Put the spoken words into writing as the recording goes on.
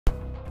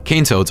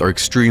Cane toads are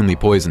extremely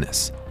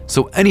poisonous,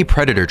 so any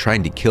predator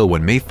trying to kill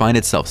one may find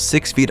itself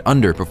 6 feet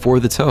under before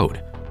the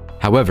toad.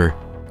 However,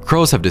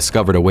 crows have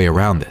discovered a way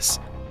around this.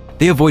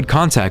 They avoid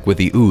contact with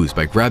the ooze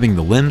by grabbing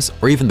the limbs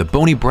or even the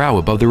bony brow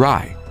above their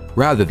eye,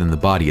 rather than the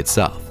body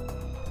itself.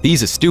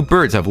 These astute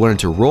birds have learned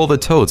to roll the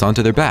toads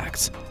onto their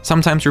backs,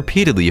 sometimes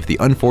repeatedly if the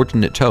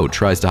unfortunate toad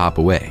tries to hop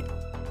away.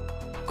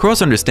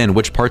 Crows understand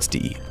which parts to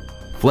eat: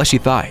 fleshy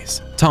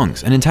thighs,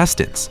 tongues, and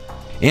intestines,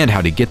 and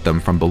how to get them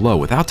from below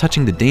without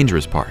touching the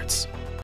dangerous parts.